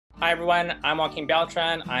Hi everyone, I'm Joaquín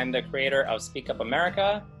Beltrán. I'm the creator of Speak Up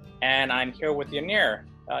America, and I'm here with Yaneer.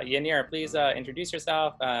 Yaneer, please introduce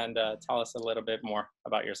yourself and tell us a little bit more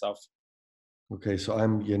about yourself. Okay, so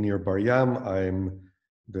I'm Yaneer Bar-Yam. I'm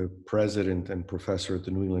the president and professor at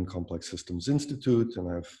the New England Complex Systems Institute, and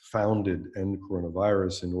I've founded End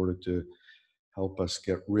Coronavirus in order to help us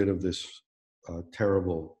get rid of this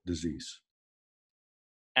terrible disease.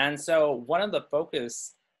 And so one of the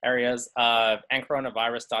focus areas of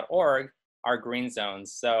endcoronavirus.org are green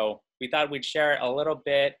zones. So we thought we'd share a little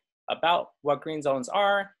bit about what green zones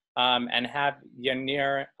are and have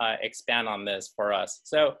Yaneer expand on this for us.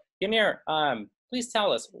 So Yaneer, please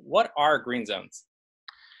tell us, what are green zones?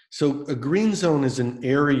 So a green zone is an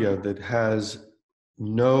area that has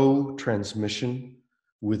no transmission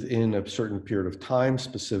within a certain period of time,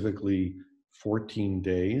 specifically 14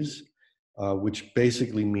 days, which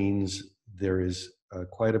basically means there is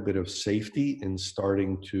quite a bit of safety in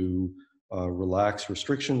starting to relax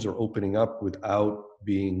restrictions or opening up without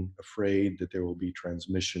being afraid that there will be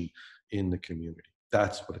transmission in the community.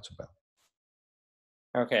 That's what it's about.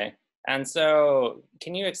 Okay. And so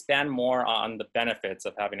can you expand more on the benefits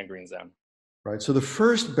of having a green zone? Right. So the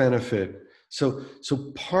first benefit, so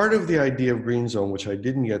part of the idea of green zone, which I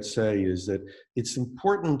didn't yet say, is that it's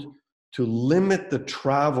important to limit the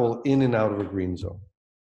travel in and out of a green zone,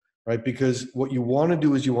 right? Because what you want to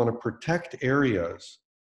do is you want to protect areas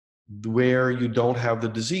where you don't have the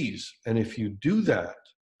disease. And if you do that,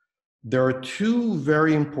 there are two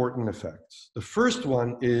very important effects. The first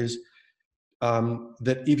one is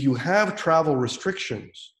that if you have travel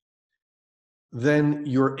restrictions, then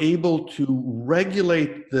you're able to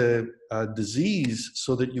regulate the disease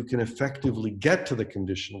so that you can effectively get to the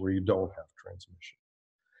condition where you don't have transmission.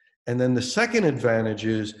 And then the second advantage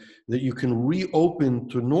is that you can reopen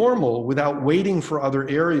to normal without waiting for other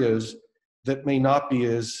areas that may not be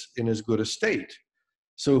in as good a state.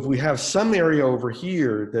 So if we have some area over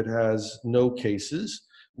here that has no cases,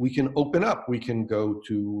 we can open up. We can go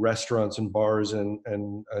to restaurants and bars and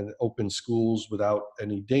open schools without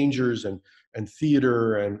any dangers and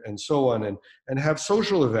theater and so on, and have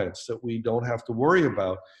social events that we don't have to worry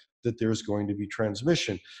about that there's going to be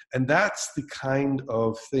transmission. And that's the kind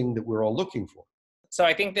of thing that we're all looking for. So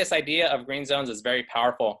I think this idea of green zones is very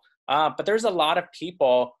powerful, but there's a lot of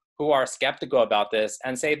people who are skeptical about this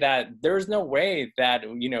and say that there's no way that,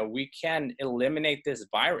 we can eliminate this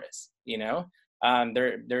virus.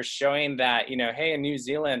 They're showing that, hey, in New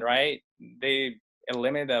Zealand, right, they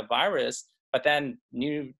eliminated the virus, but then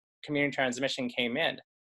new community transmission came in,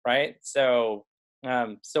 right? So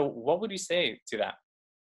what would you say to that?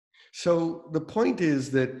 So the point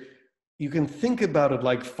is that you can think about it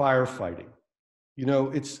like firefighting.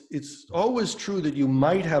 It's always true that you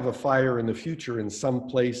might have a fire in the future in some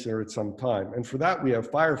place or at some time. And for that, we have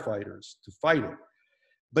firefighters to fight it.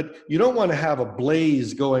 But you don't want to have a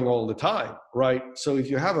blaze going all the time, right? So if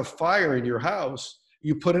you have a fire in your house,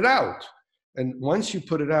 you put it out. And once you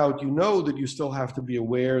put it out, you know that you still have to be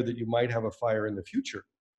aware that you might have a fire in the future.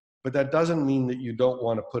 But that doesn't mean that you don't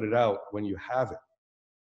want to put it out when you have it.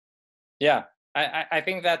 Yeah, I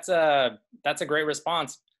think that's a great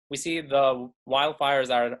response. We see the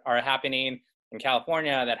wildfires are happening in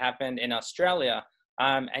California, that happened in Australia,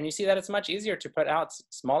 and you see that it's much easier to put out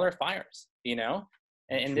smaller fires, and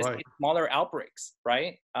in this case, smaller outbreaks,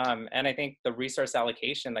 right? And I think the resource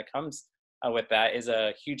allocation that comes with that is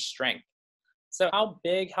a huge strength. So how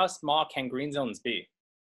big, how small can green zones be?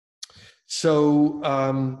 So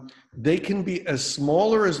they can be as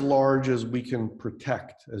small or as large as we can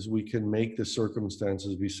protect, as we can make the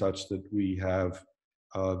circumstances be such that we have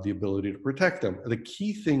the ability to protect them. The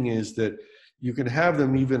key thing is that you can have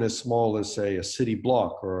them even as small as, say, a city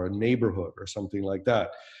block or a neighborhood or something like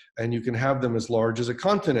that. And you can have them as large as a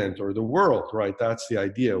continent or the world, right? That's the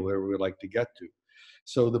idea where we would like to get to.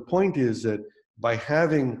 So the point is that by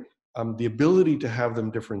having the ability to have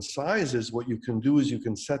them different sizes, what you can do is you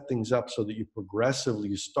can set things up so that you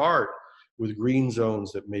progressively start with green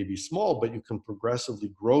zones that may be small, but you can progressively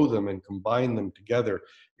grow them and combine them together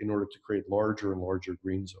in order to create larger and larger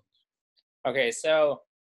green zones. Okay, so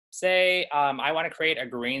say I want to create a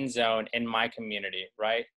green zone in my community,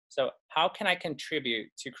 right? So how can I contribute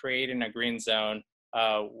to creating a green zone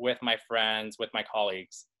with my friends, with my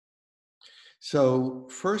colleagues? So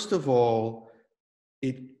first of all,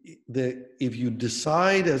 if you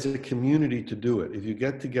decide as a community to do it, if you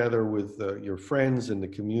get together with your friends in the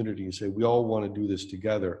community and say, we all want to do this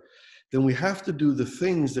together, then we have to do the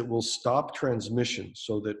things that will stop transmission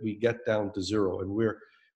so that we get down to zero. And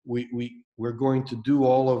we're going to do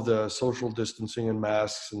all of the social distancing and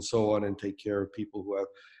masks and so on and take care of people who have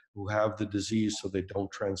who have the disease so they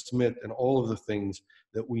don't transmit, and all of the things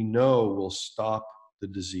that we know will stop the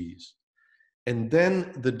disease. And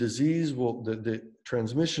then the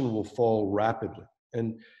transmission will fall rapidly.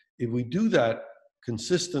 And if we do that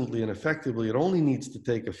consistently and effectively, it only needs to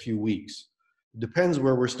take a few weeks. It depends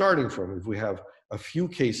where we're starting from. If we have a few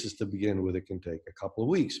cases to begin with, it can take a couple of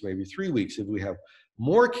weeks, maybe 3 weeks. If we have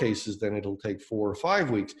more cases, then it'll take 4 or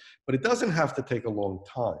 5 weeks, but it doesn't have to take a long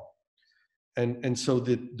time. And so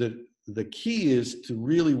the key is to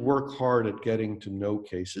really work hard at getting to no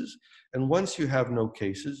cases. And once you have no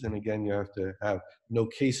cases, and again, you have to have no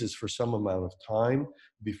cases for some amount of time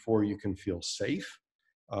before you can feel safe.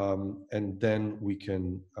 And then we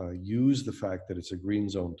can use the fact that it's a green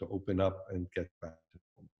zone to open up and get back to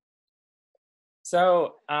normal.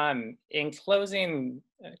 So, in closing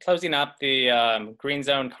up the green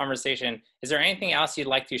zone conversation, is there anything else you'd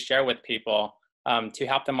like to share with people to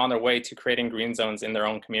help them on their way to creating green zones in their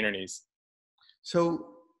own communities? So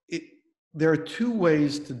there are two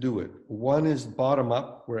ways to do it. One is bottom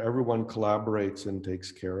up, where everyone collaborates and takes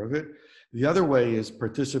care of it. The other way is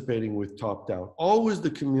participating with top down. Always the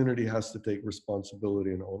community has to take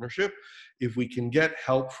responsibility and ownership. If we can get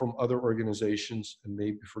help from other organizations and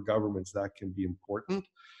maybe for governments, that can be important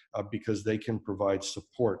because they can provide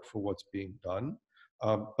support for what's being done.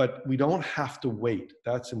 But we don't have to wait.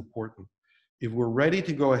 That's important. If we're ready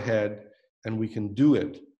to go ahead and we can do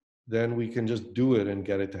it, then we can just do it and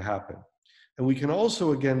get it to happen. And we can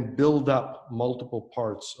also, again, build up multiple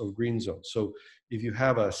parts of green zones. So if you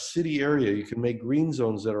have a city area, you can make green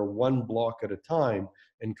zones that are one block at a time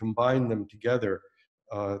and combine them together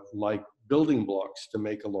like building blocks to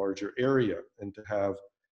make a larger area, and to have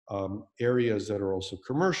areas that are also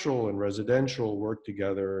commercial and residential work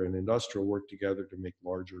together and industrial work together to make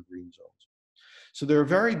larger green zones. So there are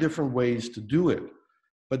very different ways to do it.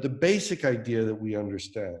 But the basic idea that we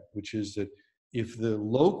understand, which is that if the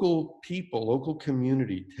local people, local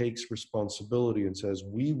community takes responsibility and says,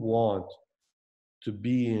 we want to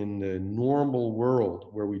be in the normal world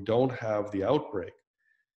where we don't have the outbreak,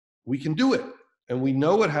 we can do it. And we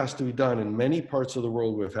know it has to be done. In many parts of the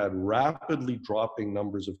world, we've had rapidly dropping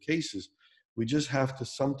numbers of cases. We just have to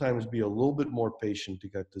sometimes be a little bit more patient to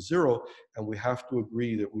get to zero. And we have to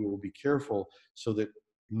agree that we will be careful so that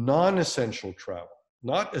non-essential travel,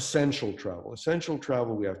 not essential travel. Essential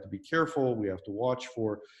travel, we have to be careful, we have to watch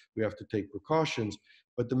for, we have to take precautions.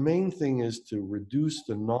 But the main thing is to reduce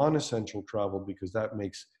the non-essential travel, because that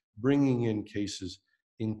makes bringing in cases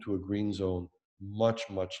into a green zone much,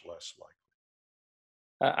 much less likely.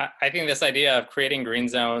 I think this idea of creating green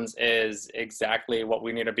zones is exactly what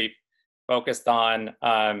we need to be focused on.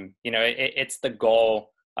 It's the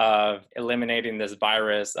goal of eliminating this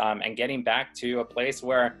virus and getting back to a place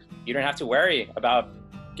where you don't have to worry about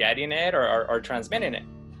getting it or transmitting it.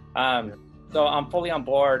 So I'm fully on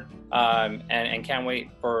board and can't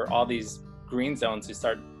wait for all these green zones to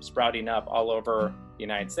start sprouting up all over the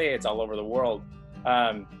United States, all over the world.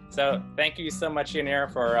 So thank you so much,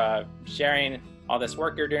 Yaneer, for sharing all this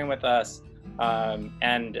work you're doing with us,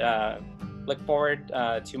 and look forward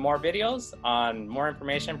to more videos on more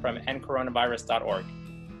information from endcoronavirus.org.